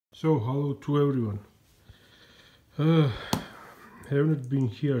So hello to everyone. Haven't been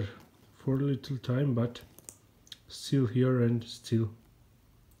here for a little time, but still here and still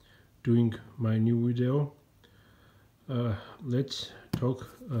doing my new video. Let's talk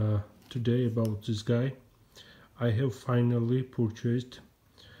today about this guy. I have finally purchased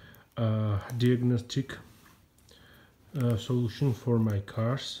a diagnostic solution for my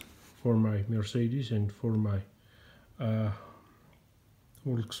cars, for my Mercedes and for my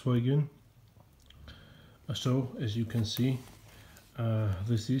Volkswagen. So as you can see,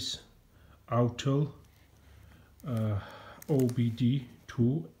 this is Autel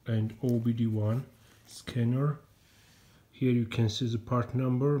OBD2 and OBD1 scanner. Here you can see the part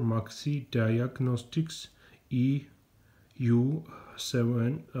number MaxiDiagnostics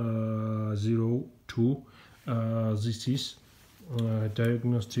EU702. This is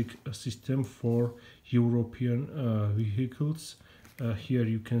diagnostic system for European vehicles. Here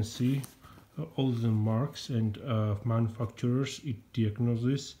you can see all the marks and manufacturers it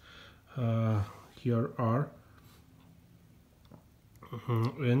diagnoses. Here are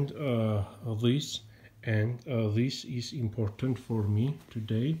this is important for me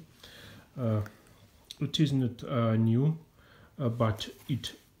today. It is not new, but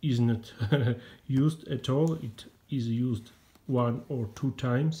it is not used at all. It is used 1 or 2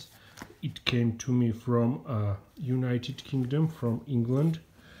 times. It came to me from United Kingdom, from England.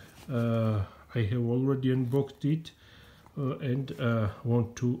 I have already unboxed it and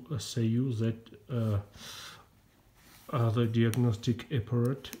want to say you that the diagnostic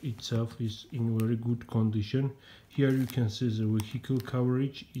apparatus itself is in very good condition. Here you can see the vehicle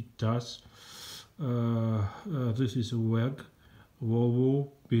coverage. It does. This is a WAG,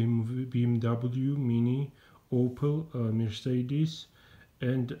 Volvo, BMW, Mini, Opel, Mercedes,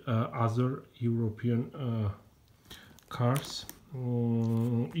 and other European cars.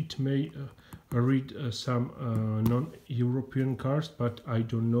 It may read some non-European cars, but I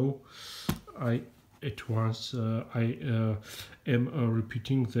don't know. I am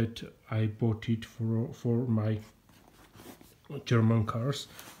repeating that I bought it for my German cars.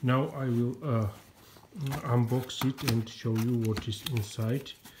 Now I will unbox it and show you what is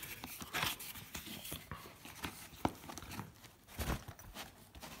inside.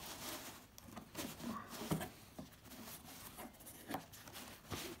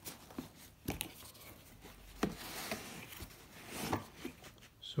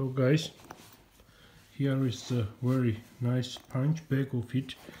 So guys, here is the very nice punch bag of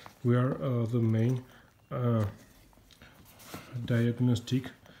it, where the main diagnostic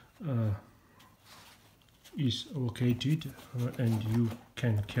is located, and you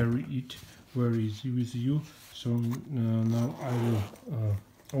can carry it very easy with you. So now I will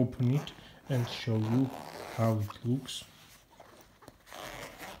open it and show you how it looks.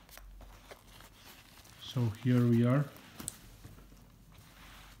 So here we are.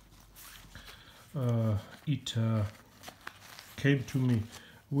 It came to me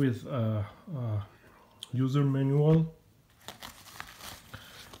with a user manual.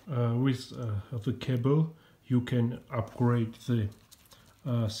 With the cable you can upgrade the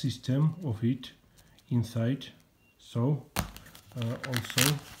system of it inside. So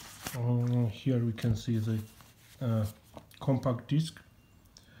also here we can see the compact disc,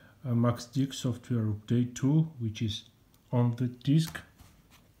 MaxiDiag software update tool, which is on the disc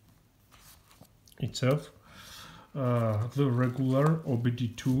itself. The regular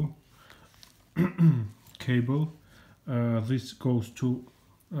OBD2 cable, this goes to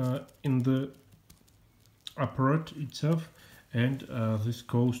in the apparatus itself, and this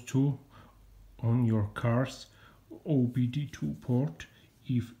goes to on your car's OBD2 port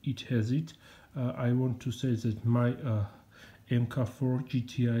if it has it. I want to say that my MK4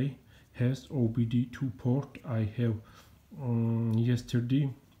 GTI has OBD2 port. I have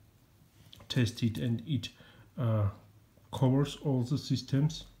yesterday tested and it covers all the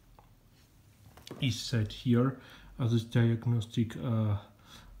systems. Is said here this diagnostic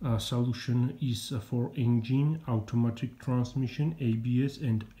solution is for engine, automatic transmission, ABS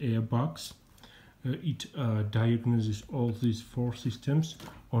and airbags. It diagnoses all these 4 systems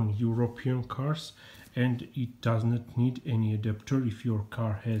on European cars, and it does not need any adapter if your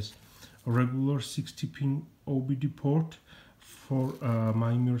car has a regular 60-pin OBD port. For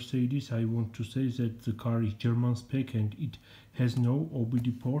my Mercedes, I want to say that the car is German spec and it has no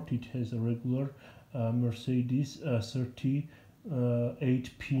OBD port. It has a regular Mercedes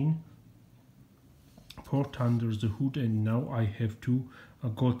 38-pin port under the hood, and now I have to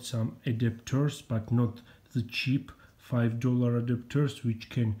got some adapters, but not the cheap $5 adapters, which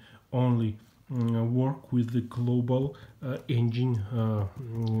can only work with the global engine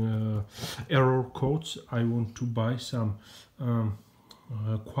error codes. I want to buy some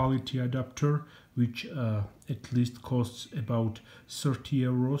quality adapter which at least costs about 30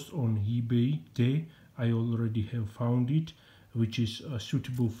 euros on eBay. I already have found it, which is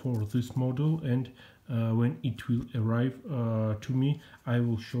suitable for this model, and when it will arrive to me, I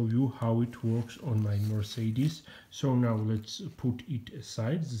will show you how it works on my Mercedes. So now let's put it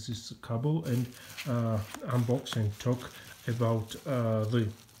aside. This is a cable, and unbox and talk about the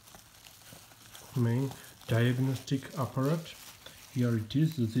main diagnostic apparatus. Here it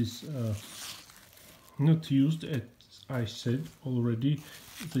is. This is not used, as I said already.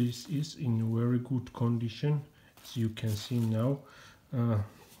 This is in very good condition, as you can see now.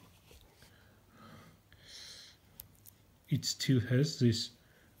 It still has this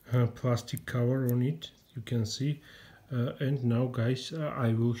plastic cover on it, you can see. And now guys,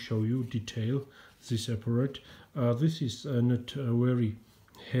 I will show you detail this apparatus. This is not very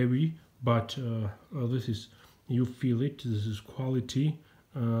heavy, but this is, you feel it, this is quality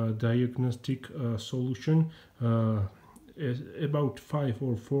diagnostic solution. About 5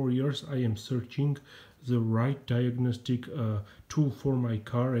 or 4 years I am searching the right diagnostic tool for my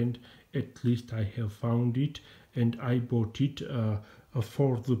car, and at least I have found it, and I bought it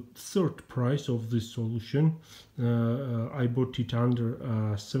for the third price of this solution. I bought it under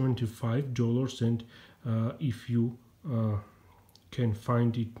 $75, and if you can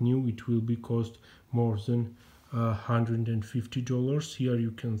find it new, it will be cost more than $150. Here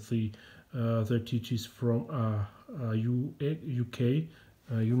you can see that it is from UK,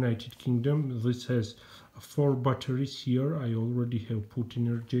 United Kingdom. This has 4 batteries here. I already have put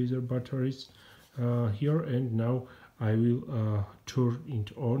Energizer batteries here, and now I will turn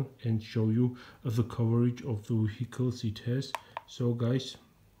it on and show you the coverage of the vehicles it has. So guys,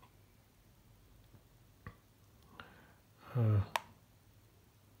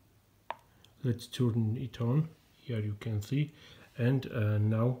 let's turn it on. Here you can see, and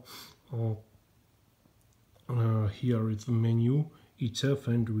now here is the menu itself,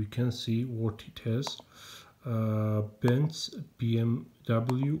 and we can see what it has. Benz,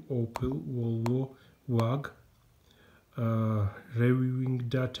 BMW, Opel, Volvo, WAG, reviewing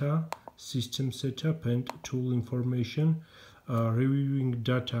data, system setup, and tool information. Reviewing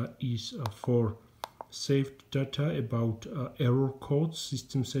data is for saved data about error codes.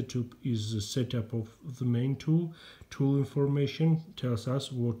 System setup is the setup of the main tool. Tool information tells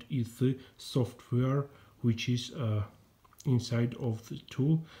us what is the software which is inside of the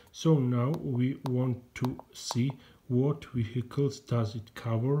tool. So now we want to see what vehicles does it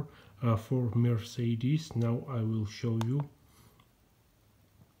cover for Mercedes. Now I will show you.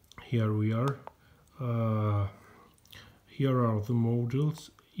 Here we are. Here are the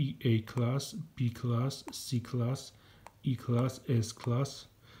models: A class, B class, C class, E class, S class,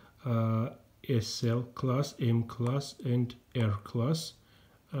 SL class, M class, and R class.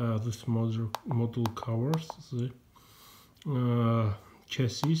 This model covers the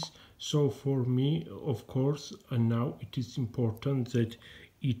chassis. So for me, of course, now it is important that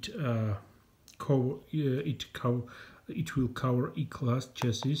it will cover E-class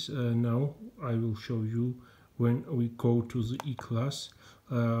chassis. Now I will show you when we go to the E-class.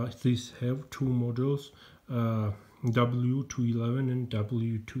 These have 2 models, W211 and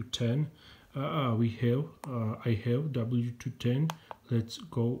W210. I have W210. Let's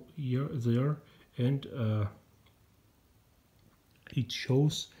go there, and it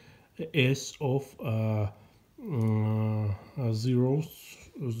shows S of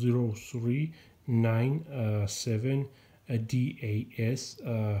 00397 DAS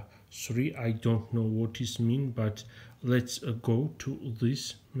 3. I don't know what is mean, but let's go to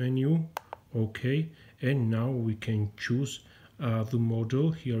this menu. Okay, and now we can choose the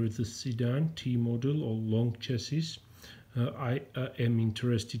model. Here is the sedan, T model, or long chassis. I am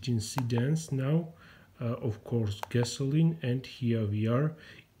interested in sedans now. Of course, gasoline, and here we are.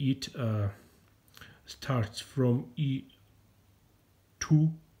 It starts from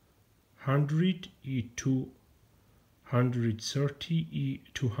E200, E230,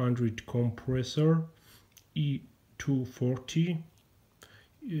 E200 compressor, E240.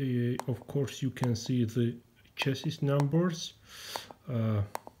 Of course, you can see the chassis numbers.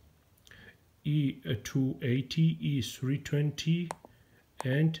 E280, E320,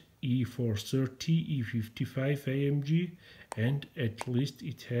 and E430, E55 AMG, and at least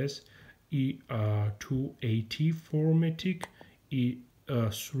it has E280 4MATIC,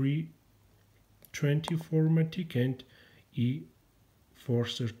 E320 4MATIC, and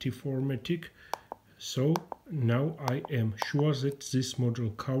E430 4MATIC. So now I am sure that this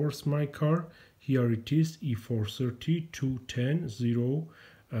model covers my car. Here it is, E430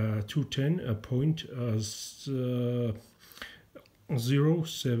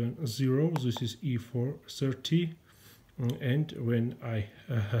 210.070. This is E430. And when I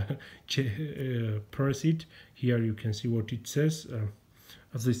press it, here you can see what it says.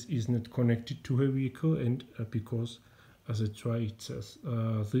 This is not connected to a vehicle, and because that's why it says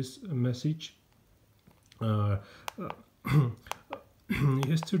this message.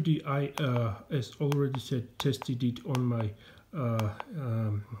 Yesterday I, as already said, tested it on my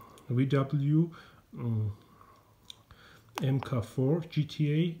VW MK4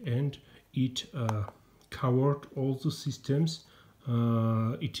 GTA, and it covered all the systems.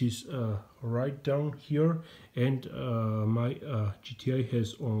 It is right down here, and my GTA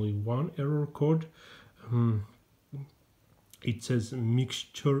has only one error code. It says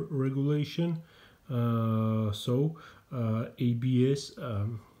mixture regulation, so ABS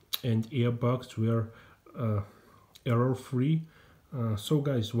and airbags were error free. So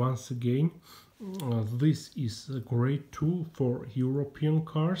guys, once again, this is a great tool for European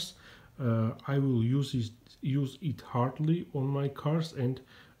cars. I will use it hardly on my cars and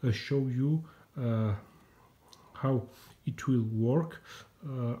show you how it will work.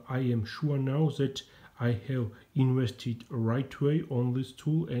 I am sure now that I have invested right way on this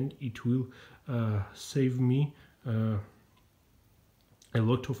tool, and it will save me a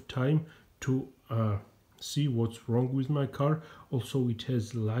lot of time to see what's wrong with my car. Also, it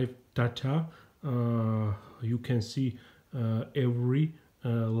has live data. You can see every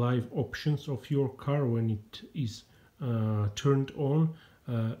live options of your car when it is turned on,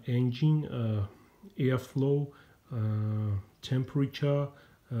 engine, airflow, temperature,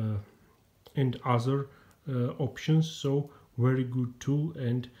 and other options. So very good tool,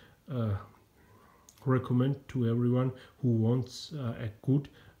 and recommend to everyone who wants a good,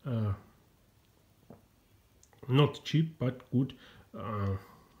 not cheap but good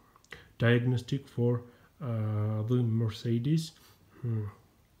diagnostic for the Mercedes.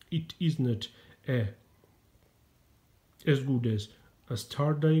 It is not as good as a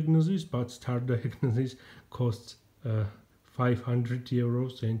Star Diagnosis, but Star Diagnosis costs 500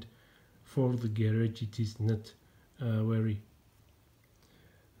 euros, and for the garage it is not very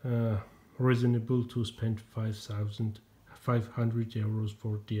reasonable to spend 500 euros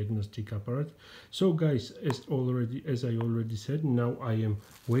for diagnostic apparat. So guys, as I already said, now I am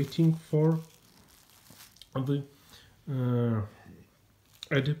waiting for the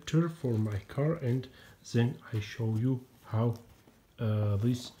adapter for my car, and then I show you how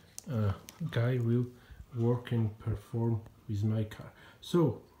this guy will work and perform with my car.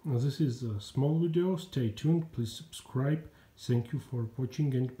 So this is a small video. Stay tuned, please subscribe. Thank you for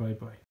watching, and bye bye.